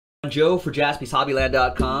Joe for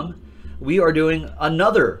JaspysHobbyland.com. We are doing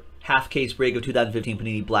another half-case break of 2015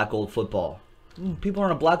 Panini Black Gold Football. People are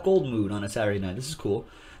in a black gold mood on a Saturday night. This is cool.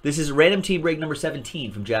 This is random team break number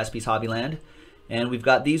 17 from Jaspys Hobbyland. And we've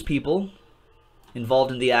got these people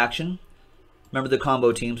involved in the action. Remember the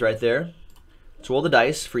combo teams right there. Let's roll the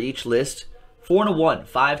dice for each list. 4 and a 1,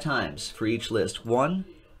 5 times for each list. 1,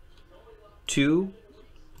 2,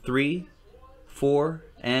 3, 4,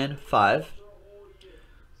 and 5.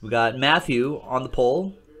 We got Matthew on the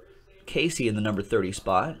pole, Casey in the number 30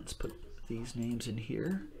 spot. Let's put these names in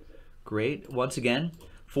here. Great. Once again,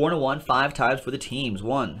 4 and a 1, 5 times for the teams.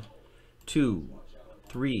 1, 2,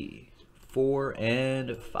 3, 4,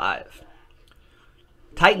 and 5.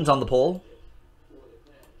 Titans on the pole.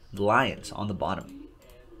 The Lions on the bottom.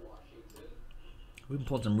 We've been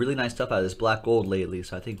pulling some really nice stuff out of this black gold lately,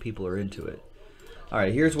 so I think people are into it. All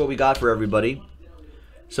right, here's what we got for everybody.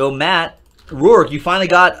 So Matt Rourke, you finally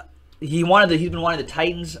got. He's been wanting the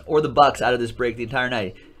Titans or the Bucks out of this break the entire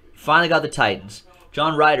night. Finally got the Titans.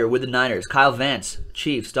 John Ryder with the Niners. Kyle Vance,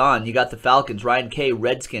 Chiefs. Don, you got the Falcons. Ryan K,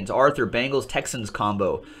 Redskins. Arthur, Bengals, Texans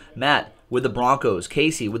combo. Matt with the Broncos.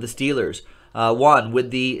 Casey with the Steelers. Juan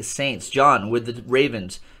with the Saints. John with the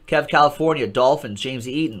Ravens. Kev, California, Dolphins. James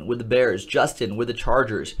Eaton with the Bears. Justin with the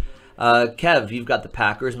Chargers. Kev, you've got the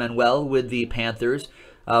Packers. Manuel with the Panthers.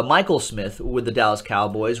 Michael Smith with the Dallas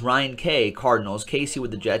Cowboys. Ryan K, Cardinals. Casey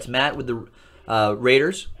with the Jets. Matt with the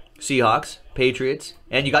Raiders, Seahawks, Patriots.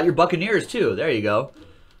 And you got your Buccaneers, too. There you go.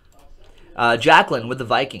 Jacqueline with the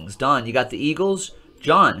Vikings. Don, you got the Eagles.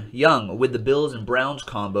 John Young with the Bills and Browns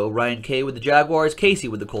combo. Ryan K with the Jaguars. Casey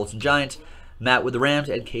with the Colts and Giants. Matt with the Rams.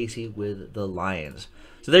 And Casey with the Lions.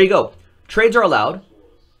 So there you go. Trades are allowed.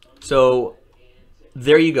 So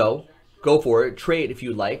there you go. Go for it. Trade if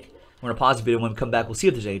you like. I'm going to pause the video. When we come back, we'll see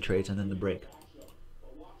if there's any trades and then the break.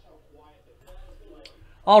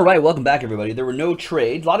 All right, welcome back, everybody. There were no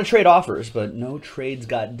trades. A lot of trade offers, but no trades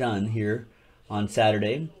got done here on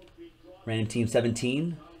Saturday. Random Team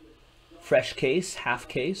 17. Fresh case, half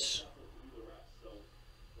case.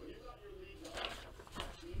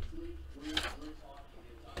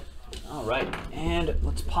 All right, and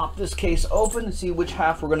let's pop this case open and see which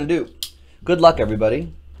half we're going to do. Good luck,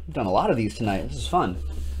 everybody. We've done a lot of these tonight. This is fun.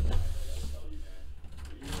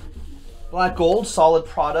 Black gold, solid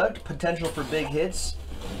product, potential for big hits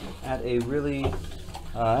at a really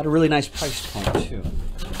nice price point too.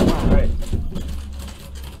 All right.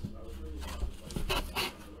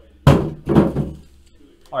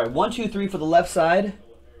 All right, 1, 2, 3 for the left side,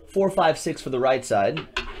 4, 5, 6 for the right side,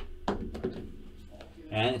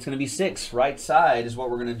 and it's going to be 6. Right side is what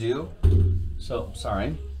we're going to do. So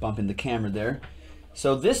sorry, bumping the camera there.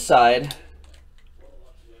 So this side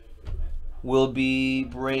will be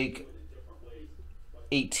break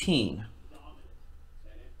 18,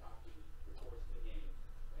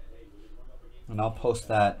 and I'll post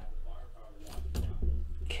that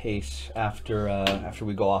case after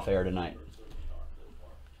we go off air tonight.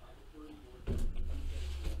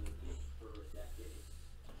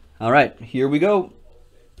 All right, here we go.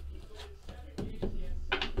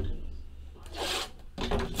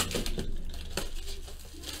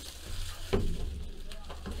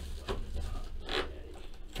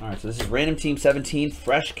 All right, so this is Random Team 17,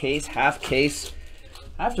 fresh case, half case.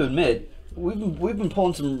 I have to admit, we've been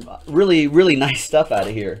pulling some really nice stuff out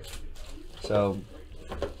of here. So,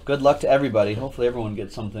 good luck to everybody. Hopefully everyone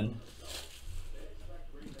gets something.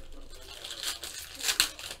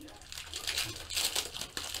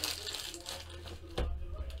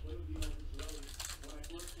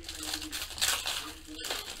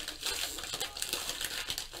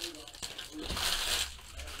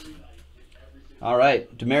 All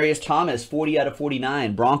right, Demaryius Thomas, 40 out of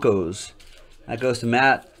 49, Broncos. That goes to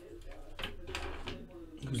Matt,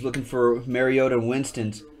 who's looking for Mariota and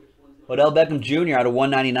Winston. Odell Beckham Jr. out of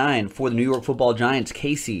 199 for the New York Football Giants,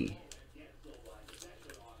 Casey.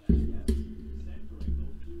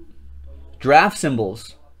 Draft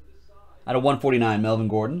symbols out of 149, Melvin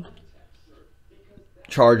Gordon.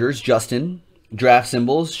 Chargers, Justin. Draft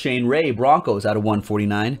symbols, Shane Ray, Broncos out of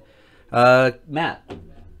 149. Matt.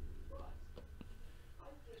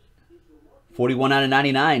 41 out of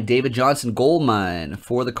 99, David Johnson Goldmine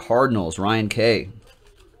for the Cardinals, Ryan K.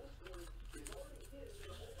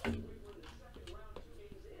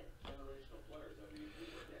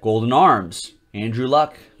 Golden Arms, Andrew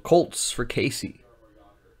Luck, Colts for Casey.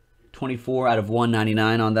 24 out of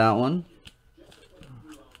 199 on that one.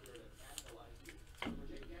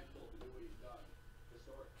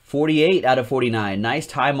 $48 out of 49, nice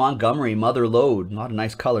Ty Montgomery, Mother Lode. Not a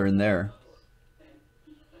nice color in there.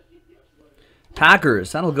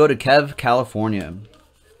 Packers. That'll go to Kev, California.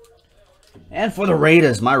 And for the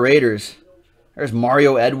Raiders, my Raiders, there's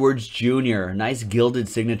Mario Edwards Jr. Nice gilded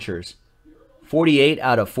signatures. 48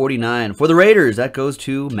 out of 49. For the Raiders, that goes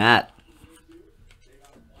to Matt.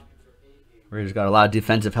 Raiders got a lot of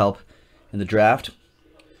defensive help in the draft.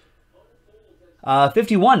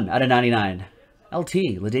 51 out of 99.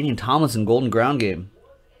 LT, LaDainian Tomlinson, Golden Ground Game.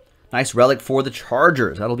 Nice relic for the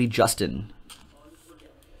Chargers. That'll be Justin.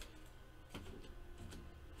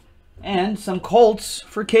 And some Colts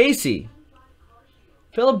for Casey.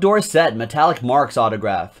 Philip Dorsett, Metallic Marks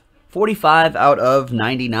autograph. 45 out of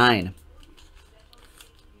 99.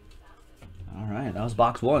 All right, that was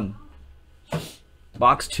box 1.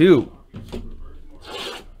 Box 2.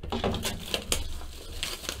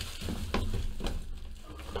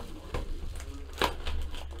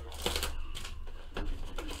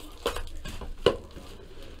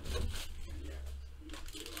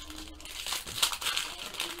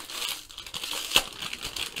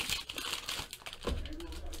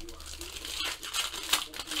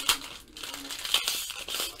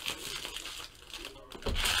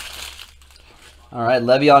 All right,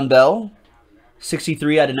 Le'Veon Bell,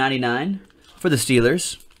 63 out of 99 for the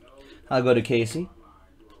Steelers. I'll go to Casey.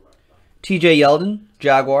 TJ Yeldon,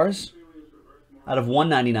 Jaguars, out of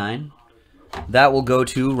 199. That will go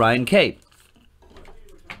to Ryan K.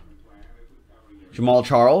 Jamal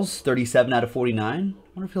Charles, 37 out of 49.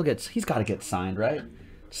 I wonder if he's got to get signed, right?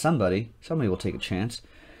 Somebody will take a chance.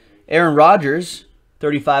 Aaron Rodgers,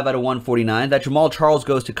 35 out of 149. That Jamal Charles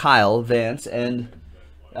goes to Kyle Vance, and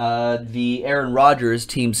the Aaron Rodgers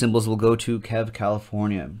team symbols will go to Kev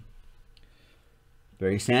California.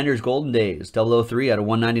 Barry Sanders, Golden Days, 003 out of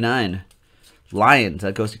 199. Lions,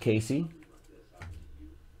 that goes to Casey.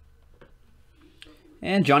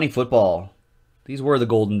 And Johnny Football. These were the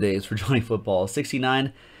Golden Days for Johnny Football.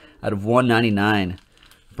 69 out of 199.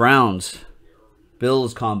 Browns,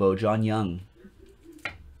 Bills combo, John Young.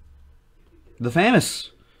 The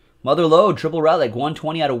famous Mother Lode, triple relic,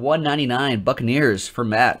 120 out of 199. Buccaneers for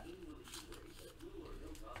Matt.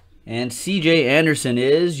 And CJ Anderson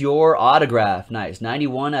is your autograph. Nice.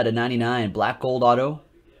 91 out of 99. Black gold auto.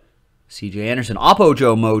 CJ Anderson. Oppo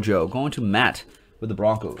Joe Mojo going to Matt with the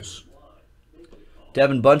Broncos.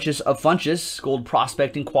 Devin Bunches of Funches. Gold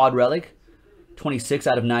prospecting quad relic. 26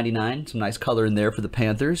 out of 99. Some nice color in there for the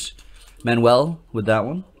Panthers. Manuel with that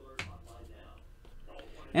one.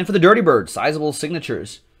 And for the Dirty Birds, sizable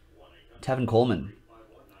signatures. Tevin Coleman,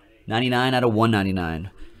 99 out of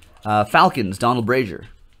 199. Falcons, Donald Brazier.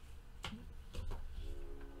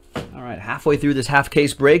 All right, halfway through this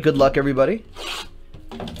half-case break. Good luck, everybody.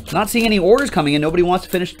 Not seeing any orders coming in. Nobody wants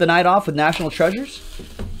to finish the night off with National Treasures.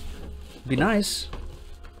 Be nice.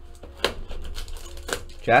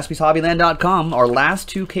 JaspysHobbyland.com. Our last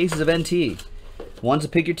 2 cases of NT. One's a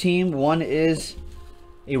pick your team. One is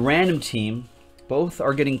a random team. Both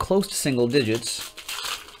are getting close to single digits.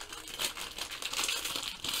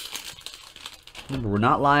 Remember, we're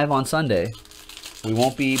not live on Sunday. We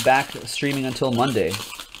won't be back streaming until Monday.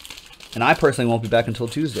 And I personally won't be back until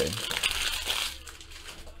Tuesday.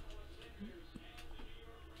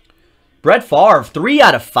 Brett Favre, 3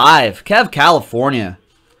 out of 5. Kev California.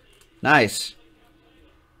 Nice.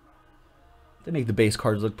 They make the base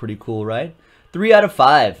cards look pretty cool, right? 3 out of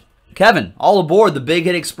 5. Kevin, all aboard the Big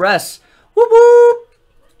Hit Express. Whoop whoop.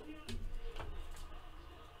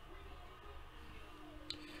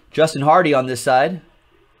 Justin Hardy on this side.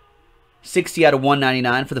 60 out of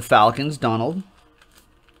 199 for the Falcons. Donald.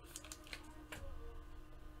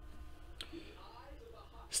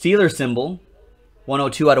 Steelers symbol.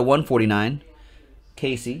 102 out of 149.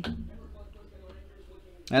 Casey.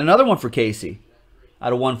 And another one for Casey.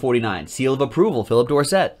 Out of 149. Seal of approval. Philip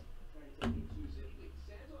Dorsett.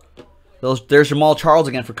 There's Jamal Charles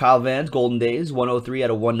again for Kyle Vance. Golden Days. 103 out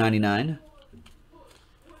of 199.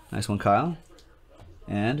 Nice one, Kyle.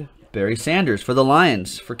 And Barry Sanders for the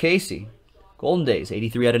Lions for Casey. Golden Days,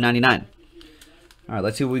 83 out of 99. All right,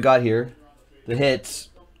 let's see what we got here. The hits.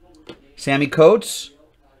 Sammy Coates,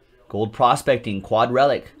 gold prospecting, quad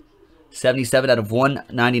relic. 77 out of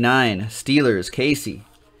 199. Steelers, Casey.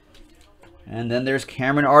 And then there's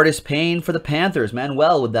Cameron Artis Payne for the Panthers.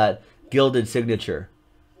 Manuel with that gilded signature.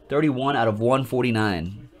 31 out of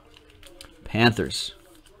 149. Panthers.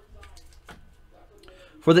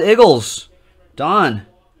 For the Eagles, Don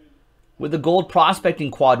with the gold prospecting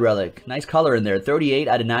quad relic. Nice color in there. 38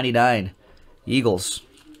 out of 99. Eagles.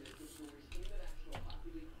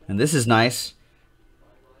 And this is nice.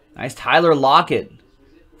 Nice Tyler Lockett.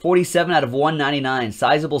 47 out of 199.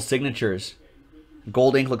 Sizable signatures.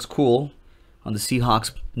 Gold ink looks cool on the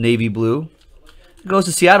Seahawks navy blue. It goes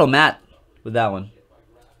to Seattle, Matt, with that one.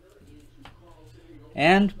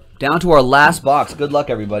 And Down to our last box. Good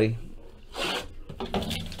luck, everybody.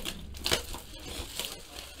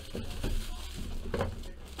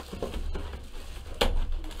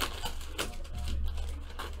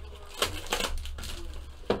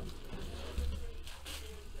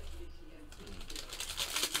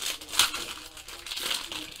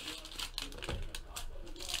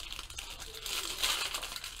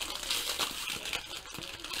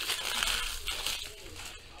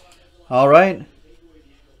 All right.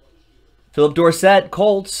 Philip Dorsett,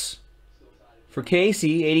 Colts for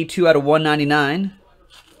Casey, 82 out of 199.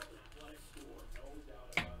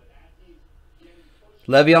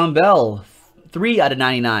 Le'Veon Bell, 3 out of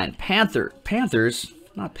 99. Panthers,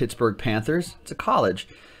 not Pittsburgh Panthers. It's a college.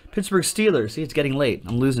 Pittsburgh Steelers. See, it's getting late.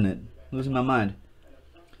 I'm losing it. Losing my mind.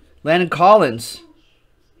 Landon Collins,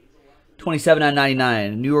 27 out of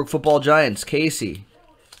 99. New York Football Giants, Casey.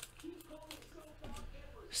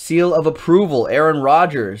 Seal of approval, Aaron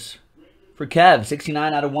Rodgers for Kev,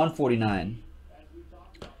 69 out of 149.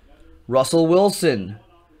 Russell Wilson,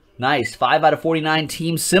 nice, 5 out of 49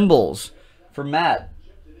 team symbols for Matt.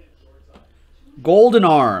 Golden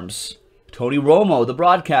Arms, Tony Romo, the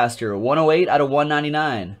broadcaster, 108 out of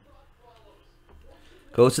 199.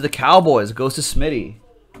 Goes to the Cowboys, goes to Smitty.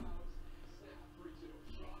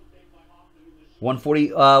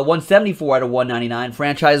 174 out of 199.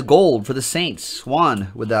 Franchise gold for the Saints. Swan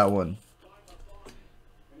with that one.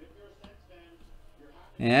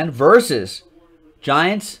 And versus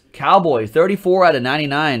Giants, Cowboys. 34 out of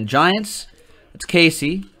 99. Giants, it's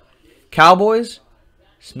Casey. Cowboys,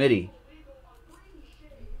 Smitty.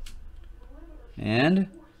 And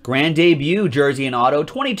grand debut jersey and auto.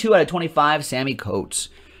 22 out of 25. Sammy Coates.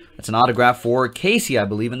 That's an autograph for Casey, I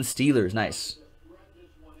believe, in the Steelers. Nice.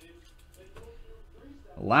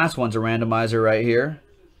 The last one's a randomizer right here.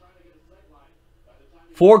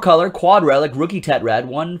 4-color quad relic rookie tetrad,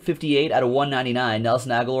 158 out of 199.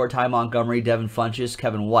 Nelson Aguilar, Ty Montgomery, Devin Funchess,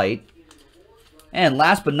 Kevin White. And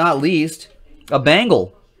last but not least, a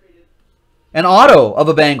Bengal. An auto of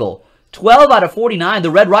a Bengal. 12 out of 49,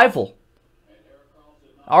 the red rifle.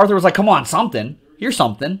 Arthur was like, come on, something. Here's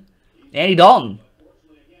something. Andy Dalton.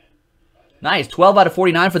 Nice. 12 out of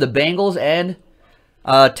 49 for the Bengals and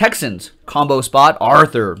Texans combo spot.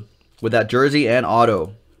 Arthur with that jersey and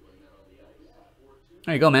auto.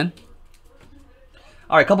 There you go, man.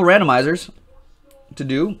 All right, a couple randomizers to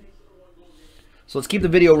do. So let's keep the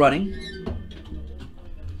video running.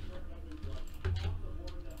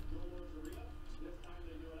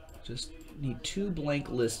 Just need 2 blank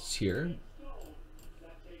lists here.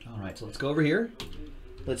 All right, so let's go over here.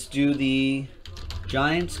 Let's do the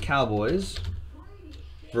Giants, Cowboys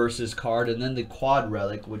versus card, and then the quad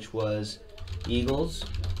relic, which was Eagles,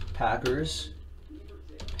 Packers,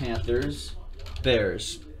 Panthers,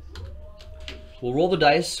 Bears. We'll roll the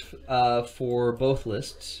dice for both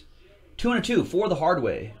lists. 2 and a 2 for the hard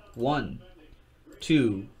way. 1,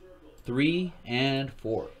 2, 3, and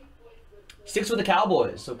 4. 6 for the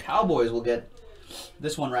Cowboys. So Cowboys will get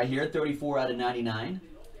this one right here, 34 out of 99.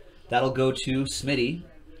 That'll go to Smitty.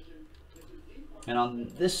 And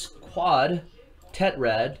on this quad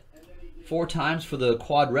tetrad, 4 times for the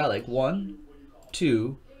quad relic. 1,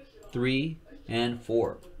 2, 3, and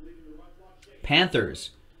 4.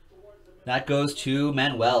 Panthers. That goes to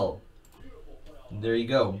Manuel. There you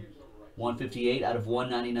go. 158 out of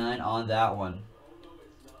 199 on that one.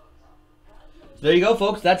 So there you go,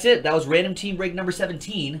 folks. That's it. That was random team break number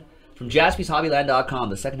 17 from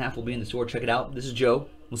JaspysHobbyland.com. The second half will be in the store. Check it out. This is Joe.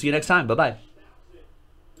 We'll see you next time. Bye-bye.